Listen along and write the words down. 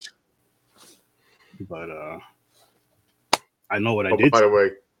but I know what I Oh, did. by the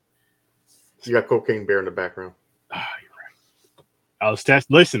way, you got Cocaine Bear in the background. You're right. I was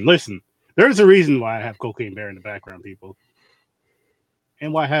listen. There's a reason why I have Cocaine Bear in the background, people,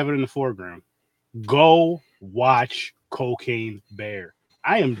 and why I have it in the foreground. Go watch Cocaine Bear.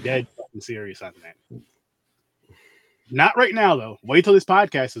 I am dead fucking serious on that. Not right now, though. Wait till this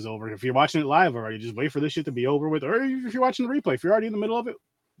podcast is over. If you're watching it live already, just wait for this shit to be over with. Or if you're watching the replay, if you're already in the middle of it,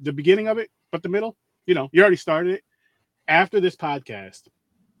 the beginning of it, but the middle, you already started it. After this podcast,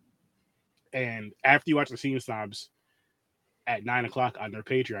 and after you watch the Scene Snobs at 9 o'clock on their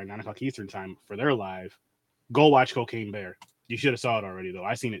Patreon, 9 o'clock Eastern time for their live, go watch Cocaine Bear. You should have saw it already, though.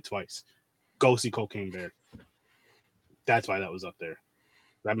 I seen it twice. Go see Cocaine Bear. That's why that was up there.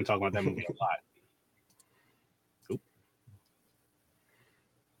 I've been talking about that movie a lot.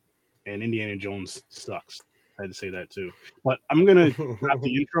 And Indiana Jones sucks. I had to say that too. But I'm gonna drop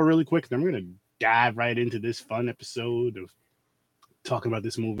the intro really quick. Then we're gonna dive right into this fun episode of talking about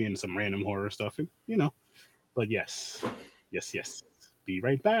this movie and some random horror stuff. And but yes. Be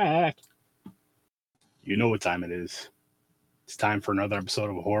right back. You know what time it is. It's time for another episode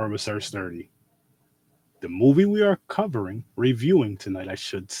of Horror with Sir Sturdy. The movie we are reviewing tonight, I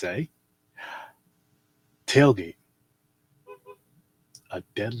should say, Tailgate. A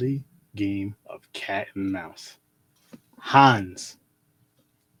deadly game of cat and mouse. Hans,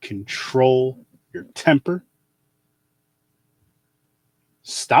 control your temper.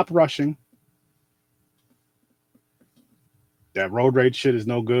 Stop rushing. That road rage shit is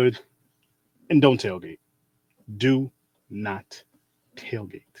no good. And don't tailgate. Do not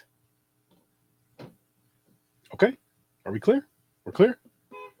tailgate. Okay? Are we clear? We're clear?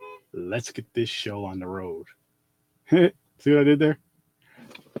 Let's get this show on the road. See what I did there?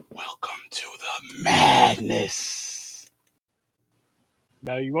 Welcome to the madness.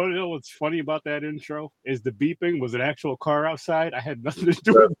 Now, you want to know what's funny about that intro? Is the beeping was an actual car outside. I had nothing to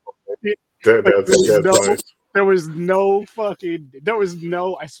do with it. There was no,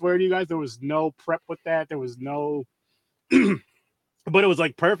 I swear to you guys, there was no prep with that. There was no, but it was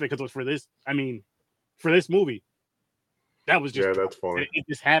like perfect because it was for this movie. That was just, yeah, that's funny. It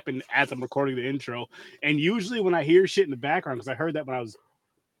just happened as I'm recording the intro. And usually when I hear shit in the background, because I heard that when I was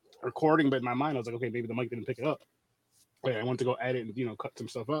recording, but in my mind, I was like, okay, maybe the mic didn't pick it up. Wait, I went to go edit and, cut some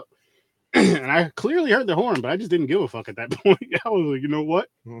stuff up. And I clearly heard the horn, but I just didn't give a fuck at that point. I was like, you know what?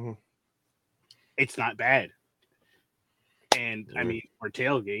 Mm-hmm. It's not bad. And I mean, for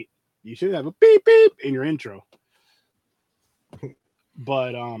tailgate, you should have a beep beep in your intro.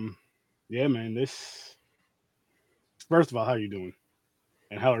 But yeah, man, this. First of all, how are you doing?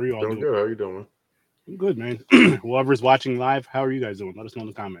 And how are you all doing? Good. How are you doing? I'm good, man. Whoever's watching live, how are you guys doing? Let us know in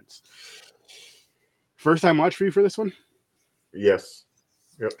the comments. First time watch for you for this one? Yes.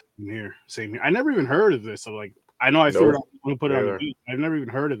 Yep. Same here. I never even heard of this. So like, I know I threw it on, I'm gonna put it on the wheel. I've never even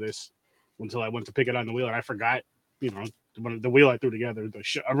heard of this until I went to pick it on the wheel, and I forgot. When the wheel I threw together,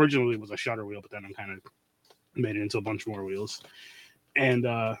 originally was a shutter wheel, but then I kind of made it into a bunch more wheels. And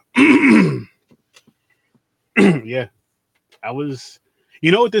yeah, I was.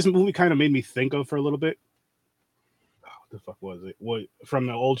 You know what this movie kind of made me think of for a little bit? Oh, what the fuck was it? What from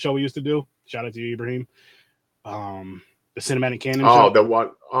the old show we used to do? Shout out to you, Ibrahim. The Cinematic Canon show. The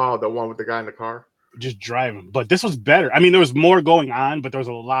one with the guy in the car. Just driving. But this was better. I mean, there was more going on, but there was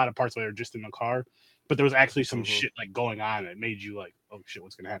a lot of parts where they were just in the car. But there was actually some shit like going on that made you like, oh shit,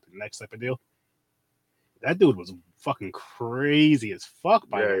 what's gonna happen next type of deal. That dude was fucking crazy as fuck.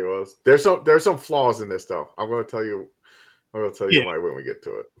 He was. There's some flaws in this though. I'm gonna tell you why when we get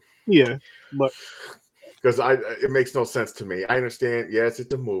to it. Yeah, but because it makes no sense to me. I understand. Yes,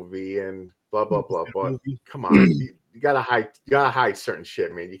 it's a movie and blah blah blah. But come on, you gotta hide certain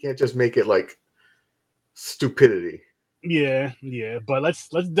shit, man. You can't just make it like stupidity. Yeah. But let's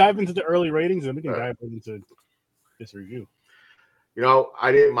dive into the early ratings and we can dive into this review.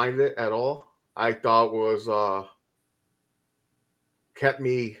 I didn't mind it at all. I thought it was kept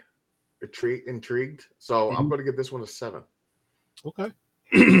me intrigued. So I'm gonna give this one a 7. Okay.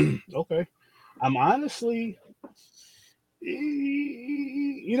 Okay. I'm honestly,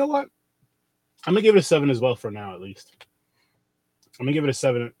 you know what? I'm gonna give it a 7 as well for now, at least. I'm gonna give it a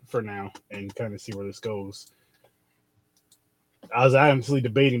 7 for now and kind of see where this goes. I was honestly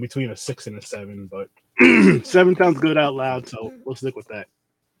debating between a 6 and a 7, but 7 sounds good out loud, so we'll stick with that.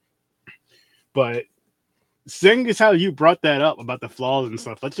 But seeing as how you brought that up about the flaws and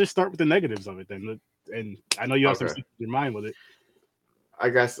stuff, let's just start with the negatives of it then. And I know you have some stuff in your mind with it. I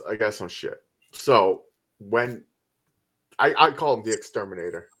got some shit. So when I call him the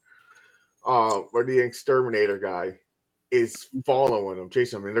exterminator, where the exterminator guy is following him,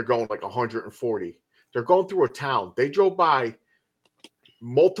 chasing him, and they're going like 140. They're going through a town. They drove by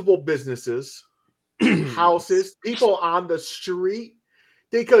multiple businesses, houses, people on the street.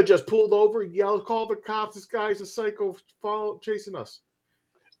 They could have just pulled over, yelled, call the cops. This guy's a psycho chasing us.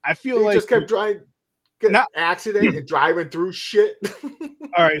 I feel they like just kept driving, getting accident and driving through shit.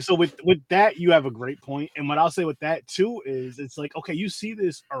 All right, so with that, you have a great point. And what I'll say with that too is, it's like, okay, you see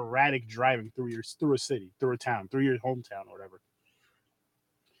this erratic driving through a city, through a town, through your hometown or whatever.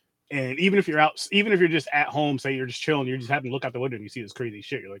 And even if you're just at home, say you're just chilling, you just happen to look out the window and you see this crazy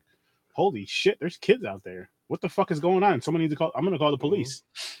shit. You're like, holy shit, there's kids out there. What the fuck is going on? Someone needs to call. I'm going to call the police.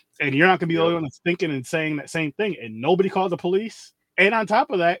 And you're not going to be the only one that's thinking and saying that same thing. And nobody called the police. And on top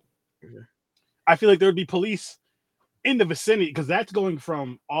of that, I feel like there would be police in the vicinity, because that's going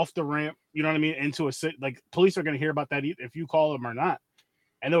from off the ramp, you know what I mean, into a city. Like, police are going to hear about that if you call them or not.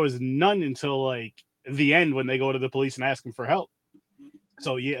 And there was none until like the end when they go to the police and ask them for help.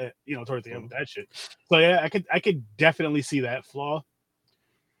 So yeah, towards the end with that shit. So yeah, I could definitely see that flaw.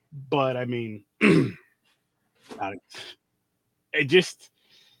 But I mean, it just,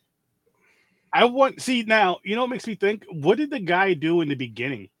 now, what makes me think, what did the guy do in the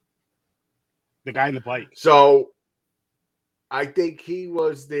beginning? The guy in the bike. So I think he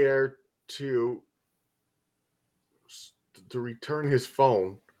was there to return his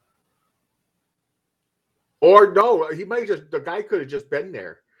phone. Or no, the guy could have just been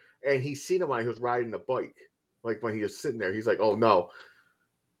there and he seen him while he was riding the bike. Like when he was sitting there, he's like, oh no,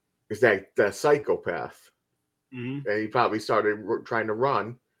 it's that psychopath. Mm-hmm. And he probably started trying to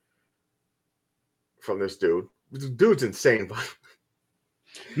run from this dude. This dude's insane.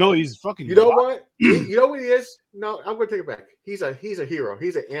 No, he's fucking. You know what? You know what he is? No, I'm gonna take it back. He's a hero.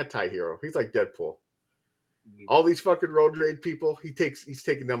 He's an anti-hero. He's like Deadpool. All these fucking road rage people, he's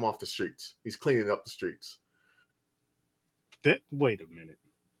taking them off the streets. He's cleaning up the streets. Wait a minute.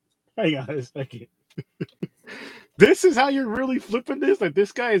 Hang on a second. This is how you're really flipping this? Like,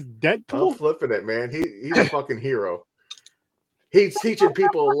 this guy is Deadpool? I'm flipping it, man. He's a fucking hero. He's teaching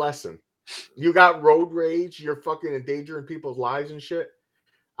people a lesson. You got road rage. You're fucking endangering people's lives and shit.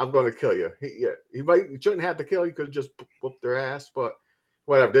 I'm going to kill you. He shouldn't have to kill you. He could have just whooped their ass, but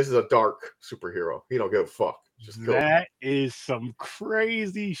whatever. This is a dark superhero. He don't give a fuck. Just kill that him. Is some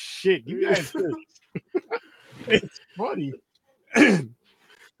crazy shit. You guys, it's funny.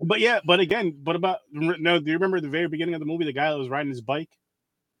 But about do you remember the very beginning of the movie, the guy that was riding his bike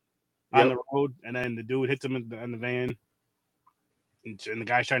on the road, and then the dude hits him in the van, and the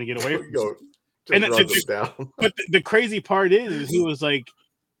guy's trying to get away from him. And but the crazy part is he was like,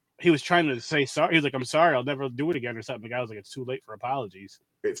 he was trying to say sorry. He was like, I'm sorry, I'll never do it again or something. The guy was like, it's too late for apologies.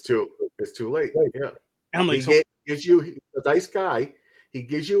 It's too late. Yeah. And I'm like, gives you a nice guy. He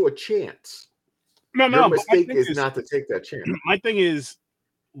gives you a chance. No. Your mistake is not to take that chance. My thing is,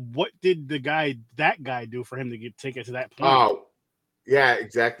 what did that guy do for him to take it to that point? Oh, yeah,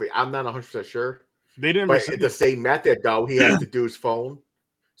 exactly. I'm not 100% sure. They didn't. But the same method, though, he has to do his phone.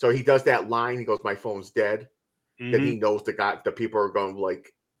 So he does that line. He goes, "My phone's dead." Mm-hmm. Then he knows the people are going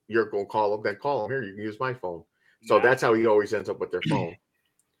like, "You're going to call him. Then call him here. You can use my phone." So that's how he always ends up with their phone.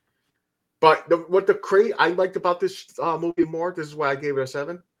 But what I liked about this movie more, this is why I gave it a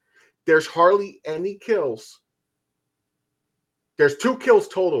 7. There's hardly any kills. There's 2 kills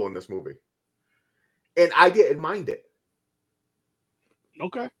total in this movie. And I didn't mind it.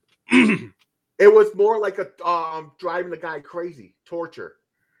 Okay. It was more like a driving the guy crazy, torture.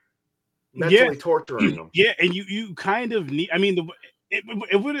 Mentally torturing him. Yeah, and you kind of need, I mean,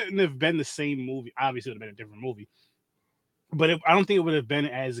 it wouldn't have been the same movie. Obviously, it would have been a different movie. But I don't think it would have been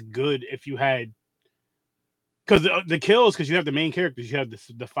as good if you had, because the kills, because you have the main characters, you have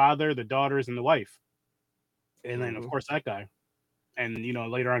the father, the daughters, and the wife, and then of course that guy, and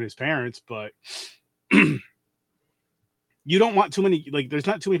later on his parents. But you don't want too many. Like, there's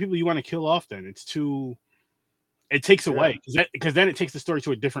not too many people you want to kill off. Then it takes away, because then it takes the story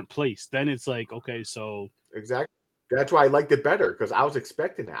to a different place. Then it's like, okay, so exactly. That's why I liked it better, because I was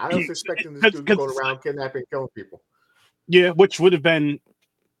expecting that. I was expecting this dude going around kidnapping, killing people. Yeah, which wouldn't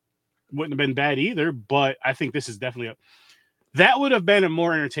have been bad either, but I think this is definitely that would have been a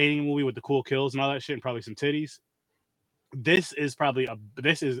more entertaining movie with the cool kills and all that shit, and probably some titties. This is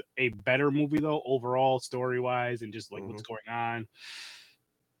a better movie though, overall, story wise, and just like what's going on.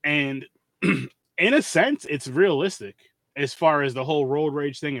 And in a sense, it's realistic as far as the whole road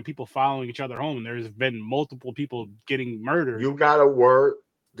rage thing and people following each other home. There's been multiple people getting murdered. You gotta work.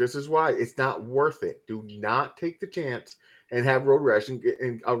 This is why it's not worth it. Do not take the chance and have road rage and get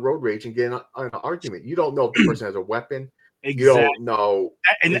in an argument. You don't know if the person has a weapon. Exactly. You don't know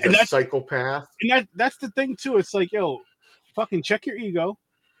and that's a psychopath. And that's the thing too. It's like, yo, fucking check your ego.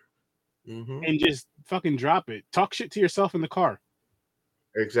 and just fucking drop it. Talk shit to yourself in the car.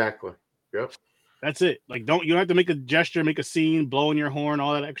 Exactly. Yep. That's it. Like, you don't have to make a gesture, make a scene, blowing your horn,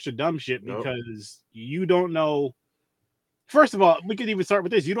 all that extra dumb shit, because you don't know. First of all, we could even start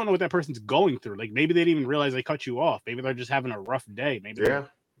with this. You don't know what that person's going through. Like, maybe they didn't even realize they cut you off. Maybe they're just having a rough day. Maybe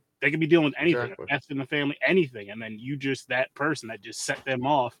they could be dealing with anything, death in the family, anything. And then you just, that person that just set them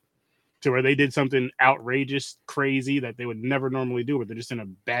off to where they did something outrageous, crazy that they would never normally do, but they're just in a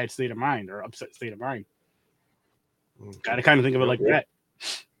bad state of mind or upset state of mind. Got to kind of think of it like that.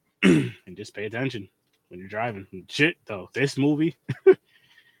 And just pay attention when you're driving. Shit, though, this movie,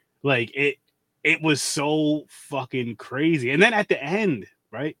 like, it was so fucking crazy. And then at the end,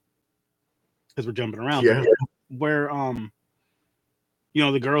 right? Because we're jumping around. Yeah. Where,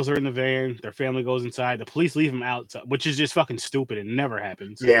 the girls are in the van, their family goes inside, the police leave them out, which is just fucking stupid. It never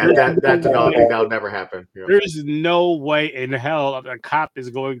happens. Yeah, that's another thing that would never happen. Yeah. There's no way in hell a cop is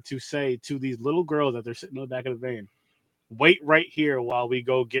going to say to these little girls that they're sitting in the back of the van, wait right here while we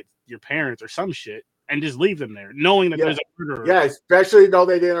go get your parents or some shit, and just leave them there, knowing that there's a murderer. Yeah, especially though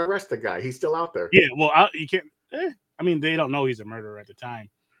they didn't arrest the guy. He's still out there. Yeah, well, you can't. I mean, they don't know he's a murderer at the time.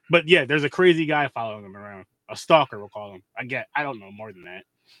 But yeah, there's a crazy guy following him around. A stalker, we'll call him. I don't know more than that.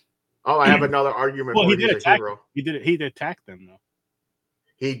 Oh, I have another argument. Well, he did attack them. He did attack them, though.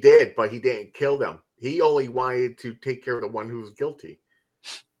 He did, but he didn't kill them. He only wanted to take care of the one who was guilty.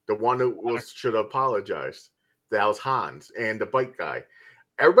 The one who should have apologized. That was Hans and the bike guy.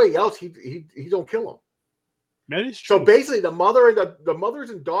 Everybody else, he don't kill them. That is true. So basically, the mothers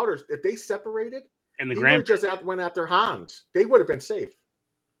and daughters, if they separated, and the grandparents just went after Hans, they would have been safe.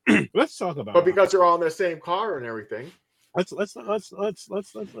 Let's talk about. But because they're all in the same car and everything, let's have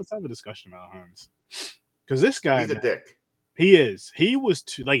a discussion about Hans, because this guy, he's a dick. He is. He was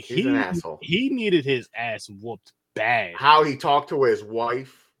too like he's an asshole. He needed his ass whooped bad. How he talked to his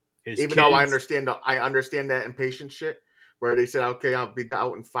wife, even kids. though I understand that impatient shit where they said, "Okay, I'll be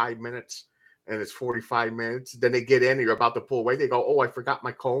out in 5 minutes," and it's 45 minutes. Then they get in, and you're about to pull away. They go, "Oh, I forgot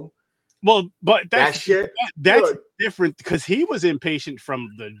my comb." Well, but that's good. different because he was impatient from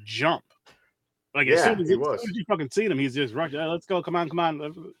the jump. Like as soon as you fucking seen him, he's just rushing. Let's go, come on,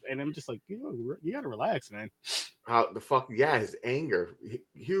 and I'm just like, you gotta relax, man. His anger,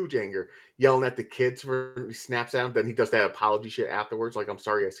 huge anger, yelling at the kids when he snaps at him. Then he does that apology shit afterwards, like, "I'm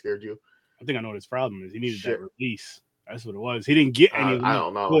sorry, I scared you." I think I know what his problem is. He needed that release. That's what it was. He didn't get any. I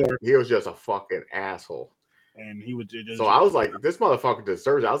don't know. He was just a fucking asshole. And he would just. So I was like, this motherfucker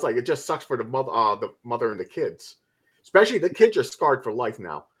deserves it. I was like, it just sucks for the mother and the kids. Especially the kids are scarred for life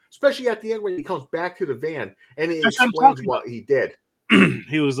now. Especially at the end when he comes back to the van and he explains what he did.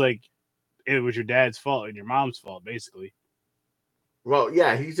 He was like, it was your dad's fault and your mom's fault, basically. Well,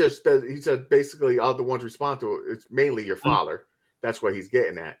 yeah, he said basically all the ones responsible, it's mainly your father. That's what he's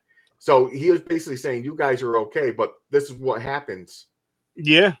getting at. So he was basically saying, you guys are okay, but this is what happens.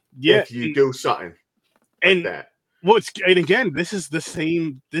 Yeah. If you do something. And that. And again, this is the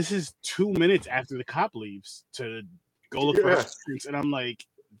same. This is 2 minutes after the cop leaves to go look for assistance, and I'm like,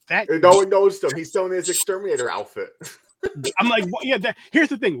 that. No one knows him. He's still in his exterminator outfit. I'm like, here's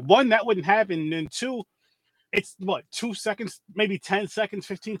the thing: one, that wouldn't happen, and two, it's 2 seconds, maybe 10 seconds,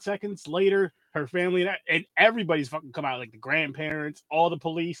 15 seconds later, her family and everybody's fucking come out, like the grandparents, all the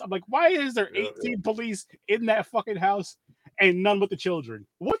police. I'm like, why is there 18 police in that fucking house and none but the children?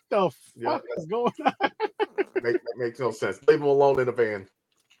 What the fuck is going on? Makes no sense. Leave them alone in a van.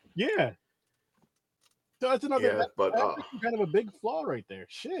 Yeah. So that's another. That's kind of a big flaw right there.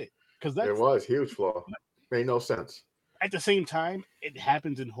 Shit, because it was huge flaw. Made no sense. At the same time, it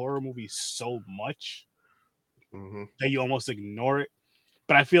happens in horror movies so much that you almost ignore it.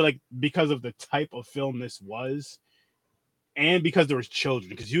 But I feel like because of the type of film this was, and because there was children,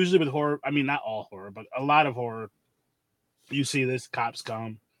 because usually with horror, I mean, not all horror, but a lot of horror, you see this, cops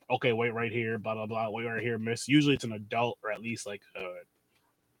come, okay, wait right here, blah, blah, blah, wait right here, miss. Usually it's an adult or at least like,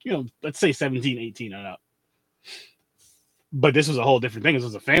 let's say 17, 18 and up. But this was a whole different thing. This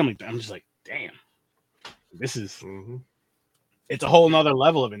was a family thing. I'm just like, damn, this is, it's a whole nother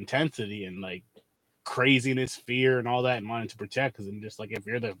level of intensity and like craziness, fear, and all that, and wanting to protect. Because I'm just like, if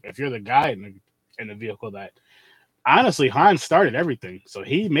you're the guy in the vehicle, that honestly Hans started everything, so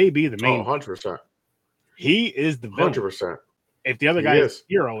he may be the main. 100%. He is the villain. 100%. If the other guy is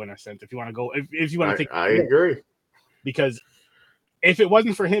hero in a sense, if you want to go, if you want to take, I agree. Because if it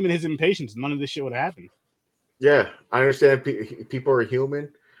wasn't for him and his impatience, none of this shit would have happened. Yeah, I understand people are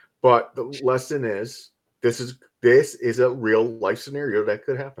human, but the lesson is this is a real life scenario that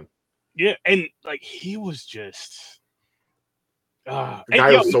could happen. Yeah, and like he was just The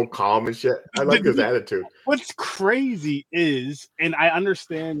guy was so calm and shit. I like his attitude. What's crazy is, and I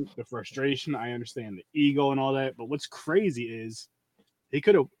understand the frustration, I understand the ego and all that, but what's crazy is he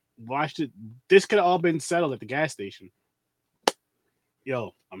could have watched it. This could have all been settled at the gas station.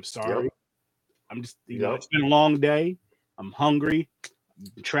 Yo, I'm sorry. Yep. I'm just, it's been a long day. I'm hungry.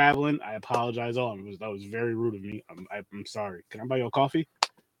 I'm traveling. I apologize. That was very rude of me. I'm sorry. Can I buy you a coffee?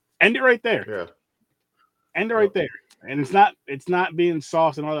 End it right there. Yeah. End it right there. And it's not being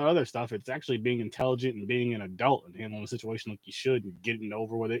soft and all that other stuff. It's actually being intelligent and being an adult and handling the situation like you should and getting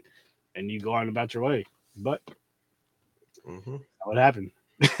over with it, and you go on about your way. But what happened?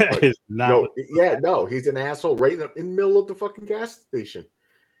 He's an asshole right in the middle of the fucking gas station.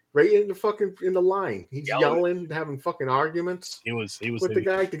 Right in the line. He's yelling, having fucking arguments. He was with the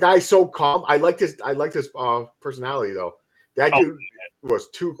guy. The guy's so calm. I liked his personality though. That dude was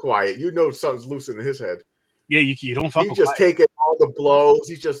too quiet. You know something's loose in his head. Yeah, you don't fuck. He's just taking all the blows.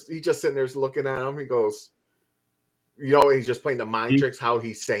 He's just sitting there looking at him. He goes, he's just playing the mind tricks. How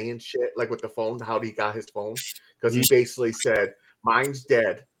he's saying shit like with the phone. How he got his phone because he basically said mine's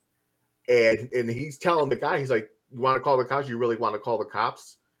dead, and he's telling the guy, he's like, you want to call the cops? You really want to call the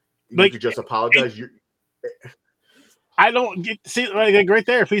cops? You could just apologize. I don't see like right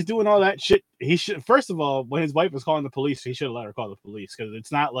there. If he's doing all that shit, he should. First of all, when his wife was calling the police, he should have let her call the police because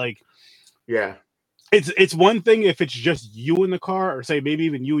it's not like, it's one thing if it's just you in the car, or say maybe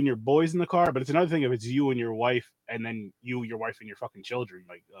even you and your boys in the car, but it's another thing if it's you and your wife, and then you, your wife, and your fucking children.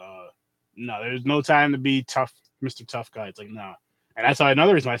 Like, no, there's no time to be tough, Mr. Tough Guy. It's like, nah. And that's why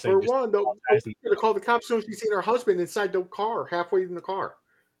another reason I say, for one, though, she's gonna call the cops as soon as she's seen her husband inside the car, halfway in the car,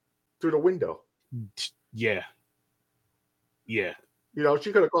 through the window. Yeah.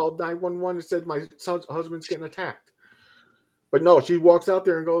 She could have called 911 and said my husband's getting attacked. But no, she walks out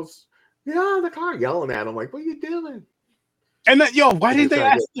there and goes, the car, yelling at him like, what are you doing? And then, why didn't they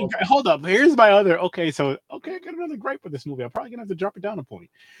ask the guy? Hold up, here's my other, I got another gripe with this movie. I'm probably gonna have to drop it down a point.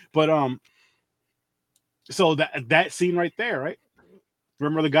 But so that scene right there, right?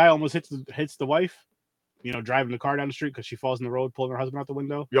 Remember the guy almost hits the wife? Driving the car down the street because she falls in the road, pulling her husband out the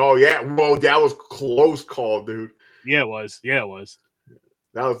window. Oh yeah, well that was close call, dude. Yeah, it was. That was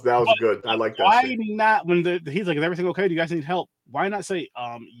good. I like that. Why not? When he's like, "Is everything okay? Do you guys need help?" Why not say,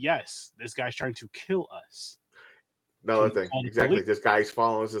 "Yes, this guy's trying to kill us." Another thing, exactly. This guy's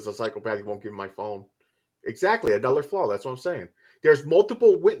following us as a psychopath. He won't give him my phone. Exactly, another flaw. That's what I'm saying. There's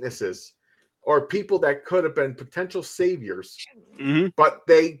multiple witnesses or people that could have been potential saviors, but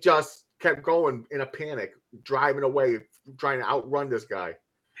they just kept going in a panic, driving away, trying to outrun this guy.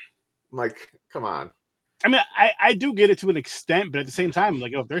 I'm like, come on. I mean, I do get it to an extent, but at the same time,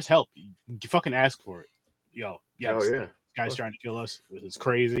 like, if there's help, you fucking ask for it. This guy's trying to kill us. It's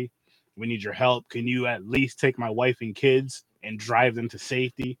crazy. We need your help. Can you at least take my wife and kids and drive them to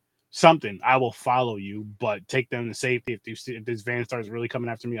safety? Something. I will follow you, but take them to safety. If this van starts really coming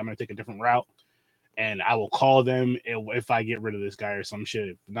after me, I'm going to take a different route, and I will call them if I get rid of this guy or some shit.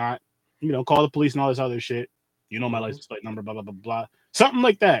 If not, call the police and all this other shit. My license plate number, blah, blah, blah, blah. Something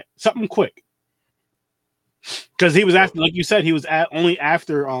like that. Something quick. Because he was after, like you said, he was only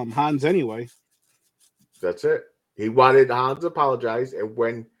after Hans anyway. That's it. He wanted Hans to apologize, and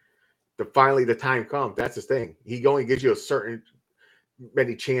when finally the time comes, that's his thing. He only gives you a certain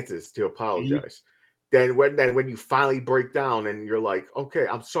many chances to apologize. Then when you finally break down and you're like, okay,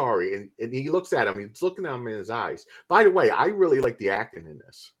 I'm sorry, and he looks at him, he's looking at him in his eyes. By the way, I really like the acting in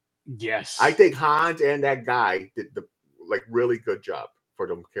this. Yes, I think Hans and that guy did the really good job for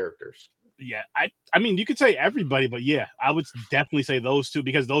them characters. Yeah, I mean, you could say everybody, but yeah, I would definitely say those two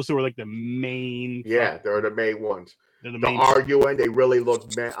because those two are like the main. Yeah, they're the main ones. They're the main arguing, they really look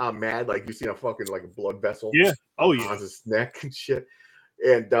mad, like you see a fucking like a blood vessel. Yeah. Oh on his neck and shit.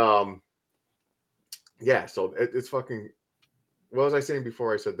 And so it's fucking. What was I saying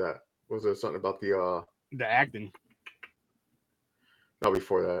before I said that? Was there something about the acting? No,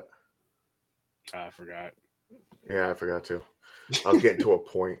 before that. I forgot. Yeah, I forgot too. I was getting to a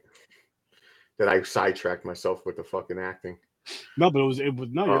point that I sidetracked myself with the fucking acting. No, but it was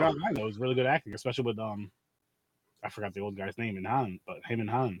no, you're not right. It was really good acting, especially with I forgot the old guy's name in Hans, but him and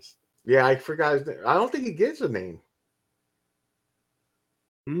Hans. Yeah, I forgot his name. I don't think he gives a name.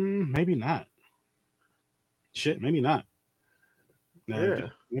 Maybe not. Shit, maybe not. No, you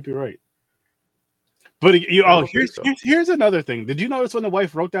might be right. But here's another thing. Did you notice when the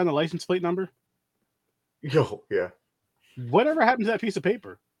wife wrote down the license plate number? Yo, yeah. Whatever happened to that piece of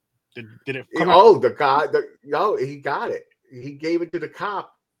paper? Did it come out? The guy, he got it. He gave it to the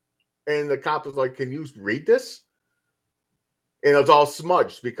cop, and the cop was like, "Can you read this?" And it was all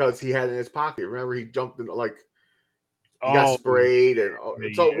smudged because he had it in his pocket. Remember, he jumped in He got sprayed, and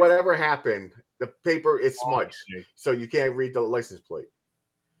so yeah. whatever happened, the paper is smudged, shit. so you can't read the license plate.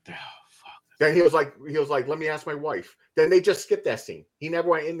 Oh, fuck. Then he was like, let me ask my wife. Then they just skipped that scene. He never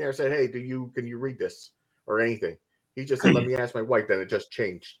went in there and said, hey, can you read this or anything? He just said, let me ask my wife. Then it just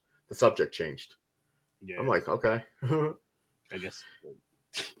changed. The subject changed. Yeah. I'm like, okay. I guess.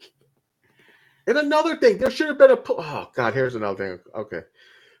 And another thing, there should have been oh God, here's another thing. Okay.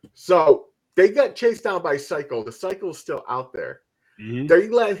 So they got chased down by Psycho. The Psycho's still out there. Mm-hmm. They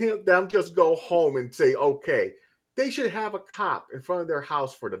let them just go home and say, okay. They should have a cop in front of their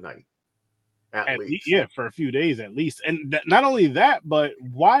house for the night. At least. Yeah, for a few days at least. And not only that, but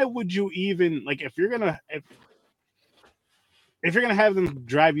why would you even, like, if you're gonna have them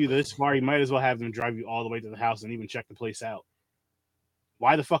drive you this far, you might as well have them drive you all the way to the house and even check the place out.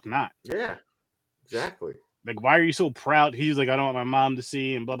 Why the fuck not? Yeah, exactly. Like, why are you so proud? He's like, I don't want my mom to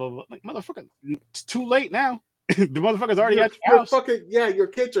see, and blah blah blah. Like, motherfucker, it's too late now. The motherfucker's already at your house. Your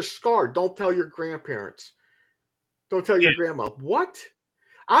kids are scarred. Don't tell your grandparents. Don't tell your grandma. What?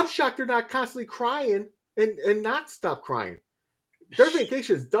 I'm shocked they're not constantly crying and not stop crying. Their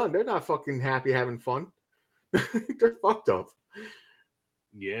vacation's done. They're not fucking happy having fun. They're fucked up.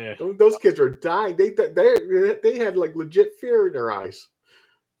 Yeah. Those kids are dying. They had like legit fear in their eyes.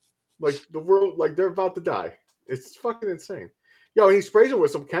 Like the world, like they're about to die. It's fucking insane. Yo, and he sprays them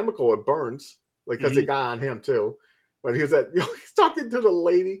with some chemical. It burns. Like, because it got on him too. But he's talking to the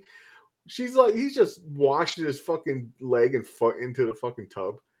lady. She's like, he's just washing his fucking leg and foot into the fucking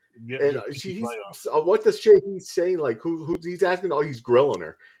tub. Yeah, and what the shit he's saying, like, who he's asking, he's grilling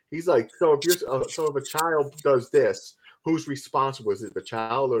her. He's like, so if a child does this, who's responsible? Is it the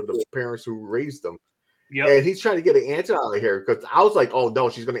child or the parents who raised them? Yep. And he's trying to get an answer out of here, because I was like, oh no,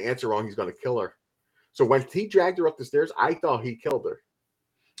 she's going to answer wrong. He's going to kill her. So when he dragged her up the stairs, I thought he killed her.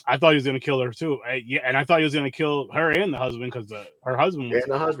 I thought he was going to kill her too. And I thought he was going to kill her and the husband, because her husband was.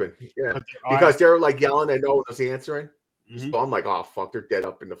 And the husband, yeah. Because they're like yelling and no one was answering. Mm-hmm. So I'm like, oh, fuck, they're dead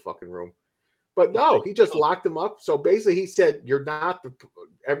up in the fucking room. But no, he just locked them up. So basically he said, you're not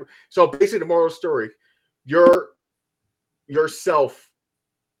so basically the moral story, yourself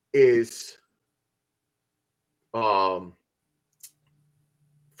is for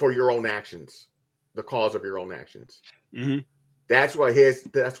your own actions, the cause of your own actions. Mm-hmm. That's what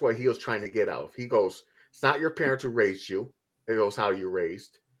he was trying to get out. He goes, it's not your parents who raised you. It goes, how you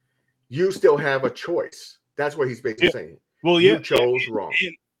raised. You still have a choice. That's what he's basically saying. Well, you chose wrong.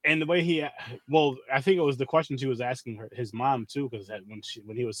 And the way I think it was the questions he was asking his mom too, because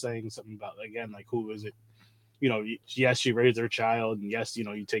when he was saying something about, again, like, who is it? You know, yes, she raised her child, and yes, you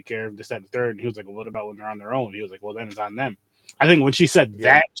know, you take care of this, that, and the third. And he was like, well, what about when they're on their own? He was like, well, then it's on them. I think when she said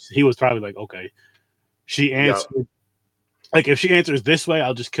that, he was probably like, okay. She answered. Yep. Like, if she answers this way,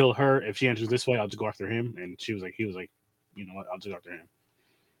 I'll just kill her. If she answers this way, I'll just go after him. And he was like, you know what? I'll just go after him.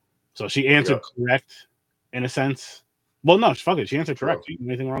 So she answered correct, in a sense. Well, no, fuck it. She answered correct. She didn't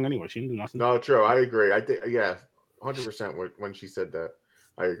do anything wrong anyway. She didn't do nothing. No, true. I agree. I think, 100% when she said that.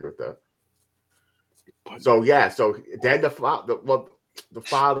 I agree with that. So then the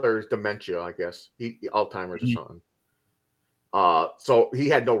father's dementia, I guess. He Alzheimer's or something. So he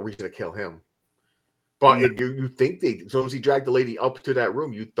had no reason to kill him. But you think as soon as he dragged the lady up to that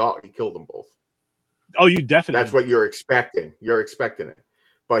room, you thought he killed them both. Oh, you definitely. That's what you're expecting. You're expecting it.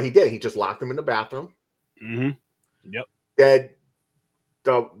 But he did. He just locked them in the bathroom. Mm-hmm. Yep. That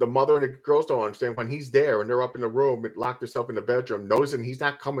the mother and the girls don't understand, when he's there and they're up in the room and locked herself in the bedroom, noticing he's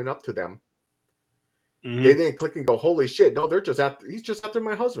not coming up to them. Mm-hmm. They didn't click and go, holy shit. No, he's just after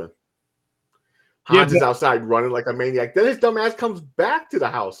my husband. Hans is outside running like a maniac. Then his dumb ass comes back to the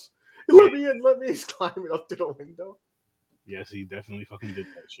house. Let me in. He's climbing up to the window. Yes, he definitely fucking did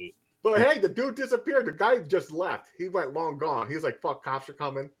that shit. But hey, the dude disappeared. The guy just left. He went long gone. He's like, fuck, cops are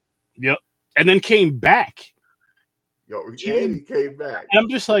coming. Yep. And then came back. He came back. And I'm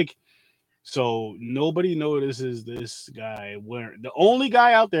just like, so nobody notices this guy wearing, the only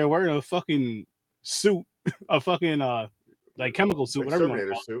guy out there wearing a fucking suit, a fucking like chemical suit, like whatever.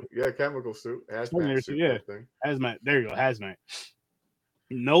 Terminator suit. Yeah, chemical suit. Hazmat suit, yeah. Hazmat. There you go, hazmat.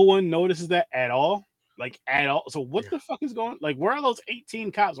 No one notices that at all. Like, at all. So what the fuck is going? Like, where are those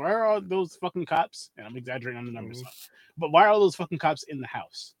 18 cops? Where are all those fucking cops? And I'm exaggerating on the numbers. But why are all those fucking cops in the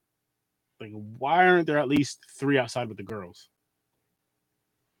house? Like, why aren't there at least 3 outside with the girls?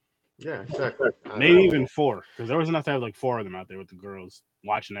 Yeah, exactly. Maybe even 4. Because there was enough to have like 4 of them out there with the girls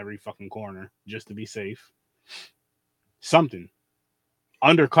watching every fucking corner just to be safe. Something.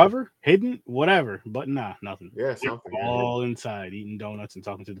 Undercover, hidden, whatever, but nah, nothing. Yeah, something. All inside, eating donuts and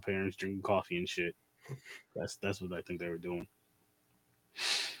talking to the parents, drinking coffee and shit. That's what I think they were doing.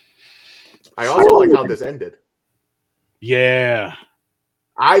 I also like how this ended. Yeah.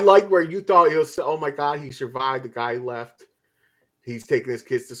 I like where you thought he was. Oh my god, he survived. The guy left. He's taking his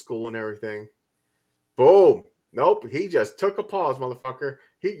kids to school and everything. Boom. Nope. He just took a pause, motherfucker.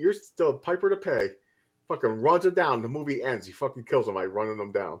 You're still Piper to pay. Fucking runs him down. The movie ends. He fucking kills him by running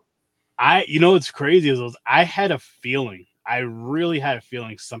him down. You know what's crazy is I had a feeling. I really had a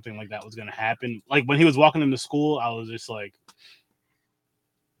feeling something like that was gonna happen. Like when he was walking into school, I was just like,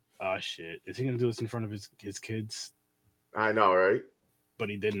 "Oh shit, is he gonna do this in front of his kids?" I know, right? But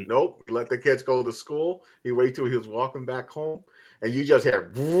he didn't. Nope. Let the kids go to school. He waited till he was walking back home, and you just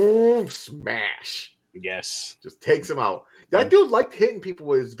hear boom, smash. Yes. Just takes him out. That dude liked hitting people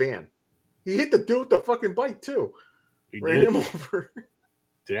with his van. He hit the dude with the fucking bike too. Ran him over.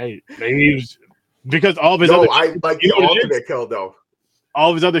 Maybe he was because all of his I like the ultimate kill though. All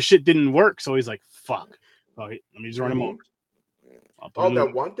of his other shit didn't work, so he's like, "Fuck, let me just run him over."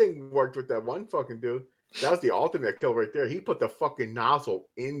 That one thing worked with that one fucking dude. That was the ultimate kill right there. He put the fucking nozzle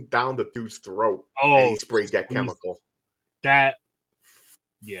down the dude's throat. And he sprayed that chemical. Yeah.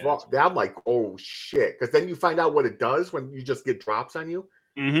 I'm like, oh shit. Because then you find out what it does when you just get drops on you.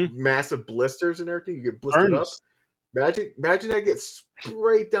 Mm-hmm. Massive blisters and everything. You get blistered up. Imagine that gets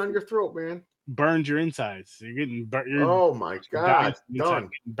sprayed down your throat, man. Burns your insides. You're getting burnt. Oh my god. Done.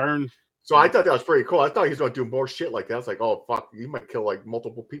 Burned. So I thought that was pretty cool. I thought he was going to do more shit like that. I was like, oh fuck, he might kill like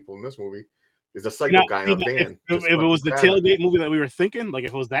multiple people in this movie. There's a psycho guy in a van. If it was the tailgate movie that we were thinking, like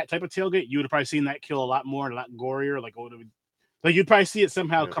if it was that type of tailgate, you would have probably seen that kill a lot more, a lot gorier. Like you'd probably see it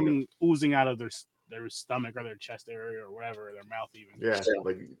somehow oozing out of their stomach or their chest area or whatever, or their mouth even.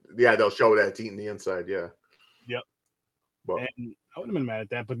 Yeah, they'll show that it's eating the inside. Yeah. Yep. But, and I wouldn't have been mad at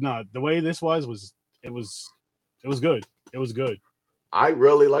that, but no, the way this was good. It was good. I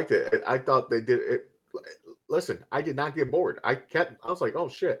really liked it. I thought they did it. Listen, I did not get bored. I was like, oh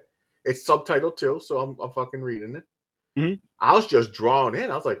shit. It's subtitled too, so I'm fucking reading it. Mm-hmm. I was just drawn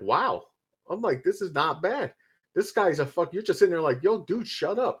in. I was like, wow. I'm like, this is not bad. This guy's a fuck. You're just sitting there like, yo, dude,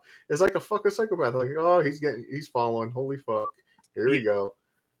 shut up. It's like a fucking psychopath. Like, oh, he's following. Holy fuck. Here we go.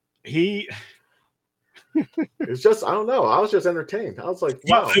 It's just, I don't know. I was just entertained. I was like,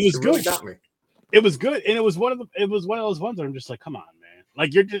 wow, it was good. Really got me. It was good, and it was one of those ones where I'm just like, come on, man.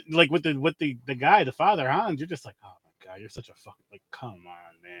 Like you're just like with the guy, the father Hans. You're just like, oh my god, you're such a fucking like, come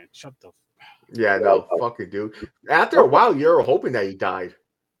on, man, shut the. Yeah, no, fucking dude. After a while, you're hoping that he died.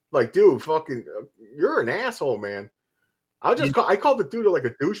 Like, dude, fucking, you're an asshole, man. I called the dude like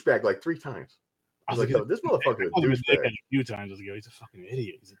a douchebag like 3 times. I was like, yo, this motherfucker is a douchebag. A few times. I was like, yo, he's a fucking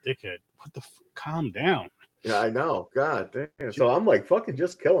idiot. He's a dickhead. What the? Calm down. Yeah, I know. God damn. So I'm like, fucking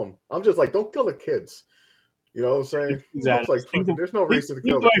just kill him. I'm just like, don't kill the kids. You know what I'm saying? Exactly. Like, fucking, there's no reason to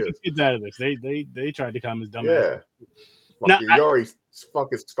kill the kids. Out of this. They tried to come as dumb. Yeah. You already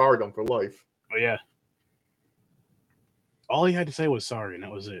fucking scarred them for life. Oh yeah. All he had to say was sorry, and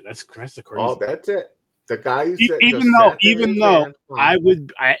that was it. That's the crazy. Oh, that's it. The guy even though I'm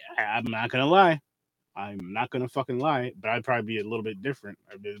not gonna lie. I'm not gonna fucking lie, but I'd probably be a little bit different.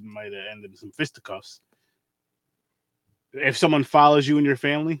 It might have ended in some fisticuffs. If someone follows you and your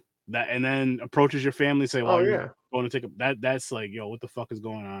family, and then approaches your family, say, "Well, you're going to take that's like, yo, what the fuck is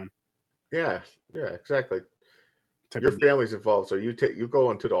going on?" Yeah, exactly. Your family's involved, so you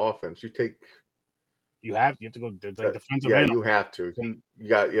go into the offense. You have to go. Like defensive. Yeah, you have to. You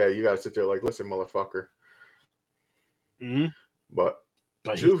got to sit there like, listen, motherfucker. Mm-hmm. But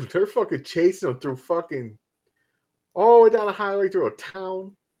dude, they're fucking chasing them through fucking all the way down the highway through a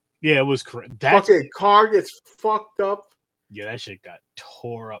town. Yeah, it was correct. Fucking car gets fucked up. Yeah, that shit got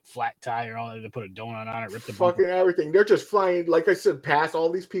tore up, flat tire, all that. They put a donut on it, ripped the fucking everything. They're just flying, like I said, past all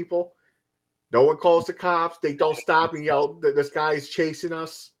these people. No one calls the cops. They don't stop and yell that this guy's chasing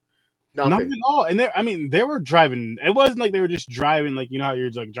us. Nothing. Not at all. And they were driving. It wasn't like they were just driving, like, you know how you're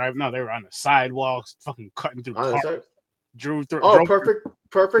like driving. No, they were on the sidewalks, fucking cutting through cars.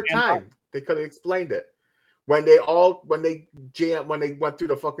 Perfect time. They could have explained it. When they went through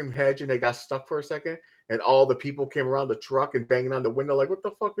the fucking hedge and they got stuck for a second, and all the people came around the truck and banging on the window like, what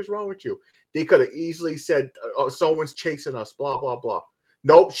the fuck is wrong with you? They could have easily said, oh, someone's chasing us, blah, blah, blah.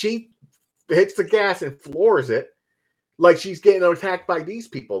 Nope, she hits the gas and floors it like she's getting attacked by these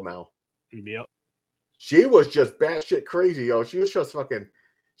people now. Yep. She was just batshit crazy, yo. She was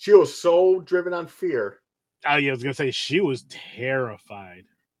so driven on fear. Oh, yeah, I was going to say, she was terrified.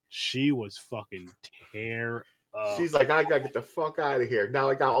 She was fucking terrified. She's like, I got to get the fuck out of here. Now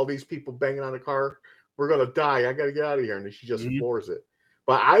I got all these people banging on the car. We're going to die. I got to get out of here. And then she just floors it.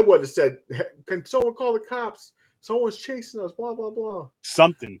 But I would have said, can someone call the cops? Someone's chasing us, blah, blah, blah.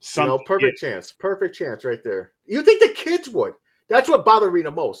 Something. You know, perfect chance right there. You think the kids would. That's what bothered me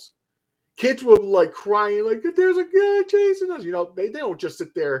the most. kids were like crying, like there's a guy chasing us. You know, they don't just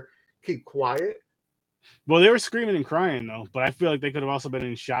sit there, keep quiet. Well, they were screaming and crying though, but I feel like they could have also been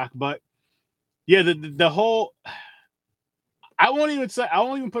in shock. But yeah, the whole I won't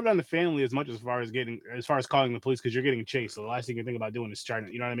even put it on the family as much as far as calling the police, because you're getting chased. So the last thing you think about doing is trying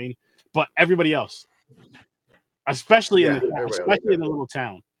to, you know what I mean? But everybody else, especially in the little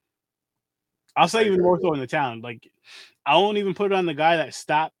town. I'll say even more so in the town. Like, I won't even put it on the guy that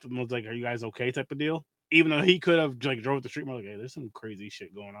stopped and was like, "Are you guys okay?" type of deal. Even though he could have like drove the street more like, "Hey, there's some crazy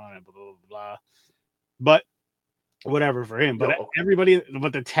shit going on," and blah blah blah. But whatever for him. But everybody,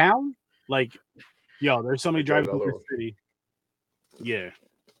 but the town, like, yo, there's somebody driving through the city. Yeah.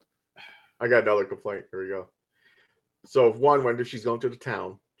 I got another complaint. Here we go. So when she's going to the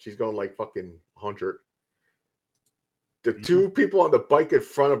town, she's going like fucking 100. The two people on the bike in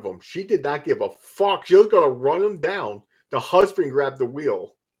front of him, she did not give a fuck. She was gonna run him down. The husband grabbed the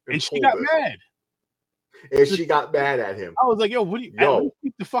wheel and she got mad. And she got mad at him. I was like, "Yo, what do you? At least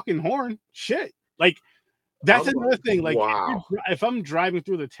keep the fucking horn, shit!" Like, that's another thing. Like, wow. if I'm driving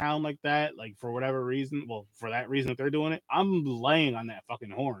through the town like that, like for whatever reason, well, for that reason that they're doing it, I'm laying on that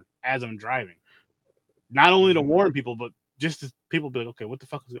fucking horn as I'm driving. Not only to warn people, but just to people be like, "Okay, what the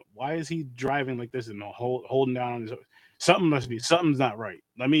fuck is it? Why is he driving like this and holding down on his?" Something's not right.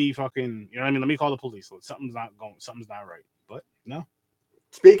 Let me fucking, you know what I mean? Let me call the police. Something's not right. But no.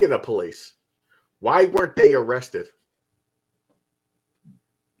 Speaking of police, why weren't they arrested?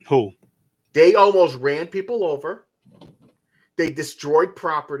 Who? They almost ran people over. They destroyed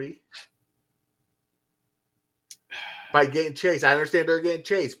property by getting chased. I understand they're getting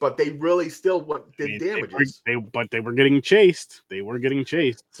chased, but they really still did damages. They were getting chased. They were getting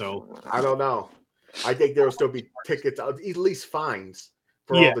chased. So I don't know. I think there will still be tickets, at least fines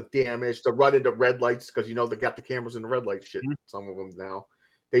for all the damage, the run into red lights, because you know they got the cameras in the red light shit. Some of them now.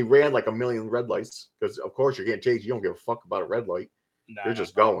 They ran like 1 million red lights because, of course, you're getting chased. You don't give a fuck about a red light. You're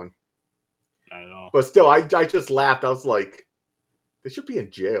just going. Not at all. But still, I just laughed. I was like, they should be in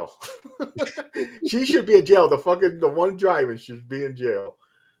jail. She should be in jail. The one driving should be in jail.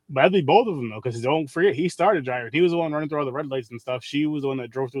 But I'd be both of them though, because don't forget he started driving. He was the one running through all the red lights and stuff. She was the one that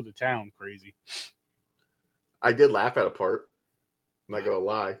drove through the town crazy. I did laugh at a part. I'm not gonna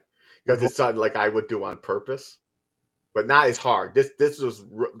lie, because it's something like I would do on purpose, but not as hard. This was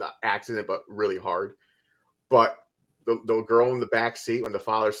the accident, but really hard. But the girl in the back seat, when the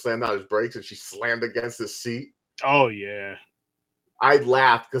father slammed out his brakes and she slammed against his seat. Oh yeah. I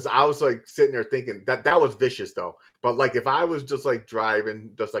laughed because I was like sitting there thinking that was vicious though. But like if I was just like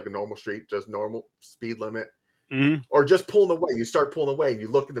driving just like a normal street, just normal speed limit, or just pulling away, you start pulling away and you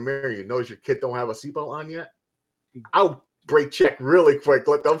look in the mirror, you notice your kid don't have a seatbelt on yet. I'll brake check really quick,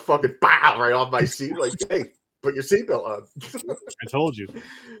 let them fucking bow right off my seat. Like, hey, put your seatbelt on. I told you.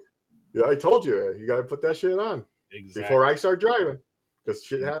 Yeah, I told you. You got to put that shit on before I start driving, because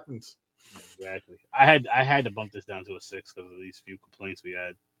shit happens. Exactly. I had to bump this down to a 6 because of these few complaints we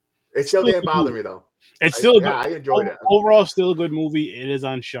had. It still didn't bother me though. It's still I enjoyed it. Overall, still a good movie. It is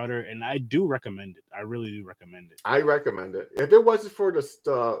on Shudder, and I do recommend it. I really do recommend it. I recommend it. If it wasn't for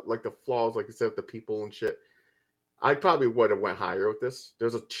the like the flaws, like you said, with the people and shit, I probably would have went higher with this.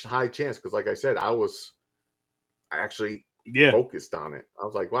 There's a high chance because, like I said, I was actually focused on it. I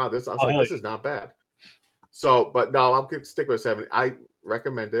was like, wow, this is not bad. So, but no, I'm gonna stick with 7. I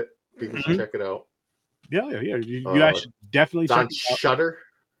recommend it. People should check it out. Yeah. You guys should definitely check it out. Shudder.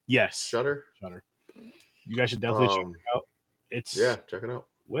 Yes. Shudder. You guys should definitely check it out. It's check it out.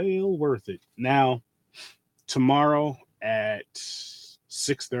 Well worth it. Now, tomorrow at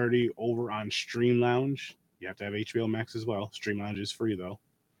 6:30 over on Stream Lounge. You have to have HBO Max as well. Stream Lounge is free though.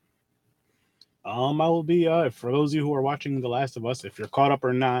 I will be for those of you who are watching The Last of Us, if you're caught up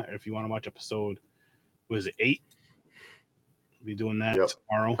or not, if you want to watch episode, was it 8? I'll be doing that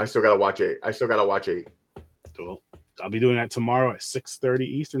tomorrow. I still gotta watch 8. So I'll be doing that tomorrow at 6:30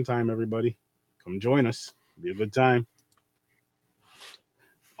 Eastern time. Everybody, come join us. It'll be a good time.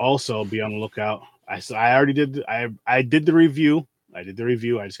 Also, be on the lookout. I already did. I did the review. I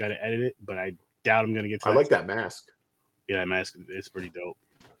just got to edit it, but I doubt I'm gonna get to I like that mask. Yeah, that mask is pretty dope.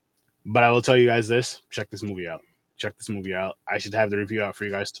 But I will tell you guys this: check this movie out. I should have the review out for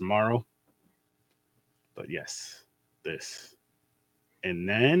you guys tomorrow. But yes, this. And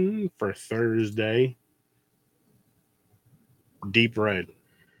then for Thursday, Deep Red.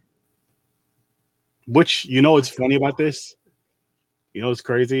 Which, what's funny about this? What's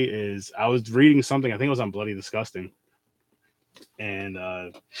crazy is I was reading something, I think it was on Bloody Disgusting. And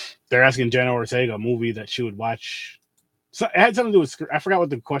they're asking Jenna Ortega a movie that she would watch. So it had something to do with, I forgot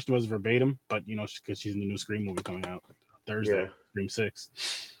what the question was verbatim, but because she's in the new Scream movie coming out Thursday, Scream 6.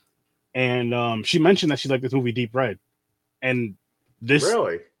 and she mentioned that she liked this movie Deep Red, and this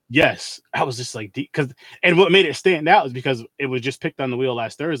Really? yes, I was just like because and what made it stand out is because it was just picked on the wheel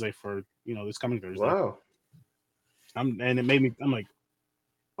last Thursday for this coming Thursday. Wow. And it made me. I'm like,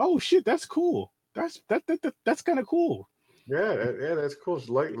 oh shit, that's cool. That's kind of cool. Yeah, that's cool.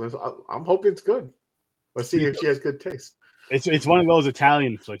 I'm hoping it's good. Let's see if she has good taste. It's one of those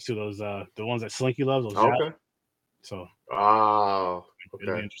Italian flicks too. Those the ones that Slinky loves. Those Okay. So. Oh. Okay.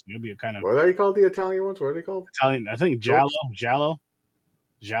 It'll be interesting. It'll be a kind of. What are they called? The Italian ones? What are they called? Italian. I think Giallo.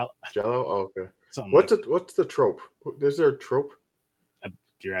 Oh, okay. Something what's the trope? Is there a trope?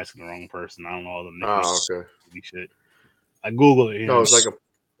 You're asking the wrong person. I don't know all the names. Oh, okay. Shit. I Googled it. No, it's like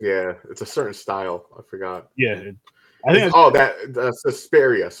it's a certain style. I forgot. Yeah. I think that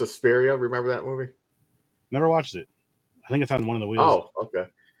Suspiria. Suspiria. Remember that movie? Never watched it. I think it's on one of the wheels. Oh, okay.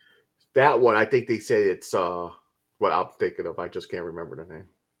 That one, I think they say it's what I'm thinking of. I just can't remember the name.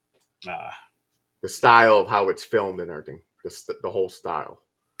 The style of how it's filmed and everything. The whole style.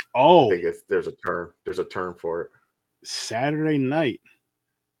 Oh, I think there's a term for it. Saturday night.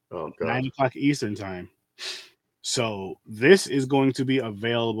 Oh, God. 9 o'clock Eastern time. So this is going to be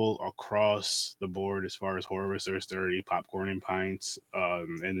available across the board as far as Horror Research 30, Popcorn and Pints,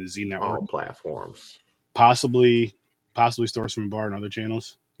 and the Z Network. All platforms. Possibly Stores from Bar and other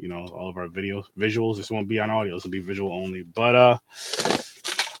channels. All of our visuals. This won't be on audio. This will be visual only. But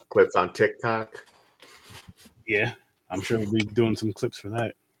clips on TikTok. Yeah, I'm sure we'll be doing some clips for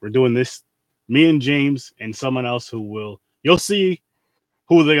that. We're doing this, me and James and someone else you'll see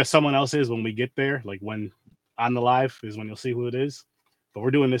who someone else is when we get there. Like when on the live is when you'll see who it is. But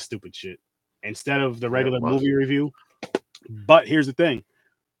we're doing this stupid shit instead of the regular movie review. But here's the thing.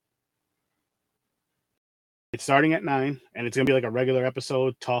 It's starting at 9, and it's going to be like a regular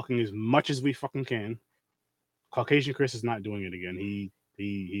episode, talking as much as we fucking can. Caucasian Chris is not doing it again.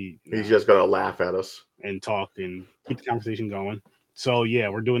 He's just going to laugh at us. And talk and keep the conversation going. So, yeah,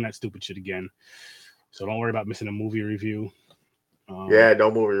 we're doing that stupid shit again. So don't worry about missing a movie review. No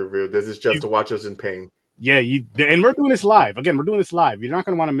movie review. This is just to watch us in pain. Yeah, and we're doing this live. Again, we're doing this live. You're not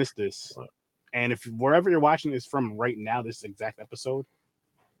going to want to miss this. And if wherever you're watching this from right now, this exact episode,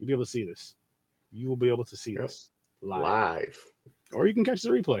 you'll be able to see this. You will be able to see this live. Or you can catch the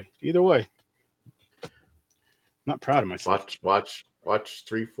replay. Either way. Not proud of myself. Watch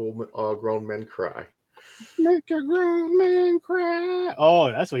 3 full grown men cry. Make a grown man cry. Oh,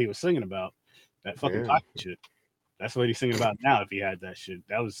 that's what he was singing about. That fucking pocket shit. That's what he's singing about now. If he had that shit,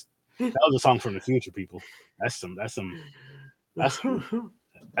 that was a song from the future, people. That's some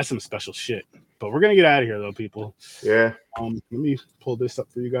special shit. But we're gonna get out of here, though, people. Yeah. Let me pull this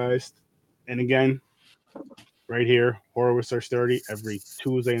up for you guys. And again, right here, Horror Research 30 every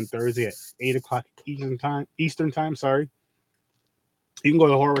Tuesday and Thursday at 8 o'clock Eastern time. Sorry. You can go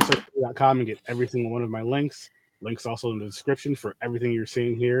to horrorresearch.com and get every single one of my links. Links also in the description for everything you're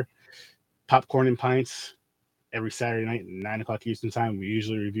seeing here. Popcorn and Pints every Saturday night at 9 o'clock Eastern time. We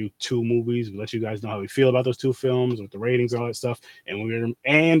usually review 2 movies. We let you guys know how we feel about those 2 films with the ratings and all that stuff. And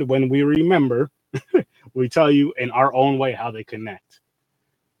when we remember, we tell you in our own way how they connect.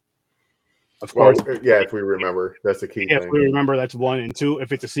 Of course. If we remember. That's the key thing. If we remember, that's 1. And 2,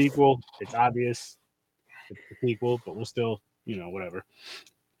 if it's a sequel, it's obvious. It's a sequel, but we'll still, whatever.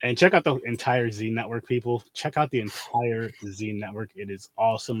 And check out the entire Z Network, people. Check out the entire Z Network. It is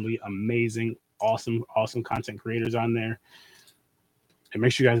awesomely amazing. Awesome content creators on there. And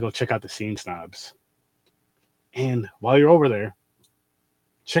make sure you guys go check out the Scene Snobs. And while you're over there,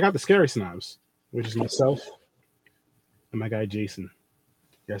 check out the Scary Snobs, which is myself and my guy Jason.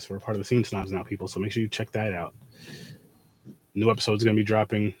 Yes, we're part of the Scene Snobs now, people. So make sure you check that out. New episodes are going to be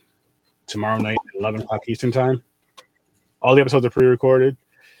dropping tomorrow night at 11 o'clock Eastern time. All the episodes are pre-recorded,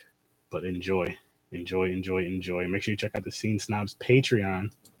 but enjoy. Make sure you check out the Scene Snobs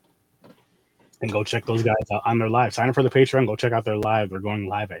Patreon and go check those guys out on their live. Sign up for the Patreon. Go check out their live. They're going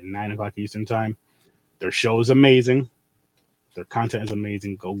live at 9 o'clock Eastern time. Their show is amazing. Their content is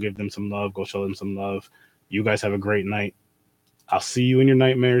amazing. Go give them some love. Go show them some love. You guys have a great night. I'll see you in your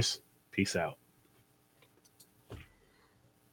nightmares. Peace out.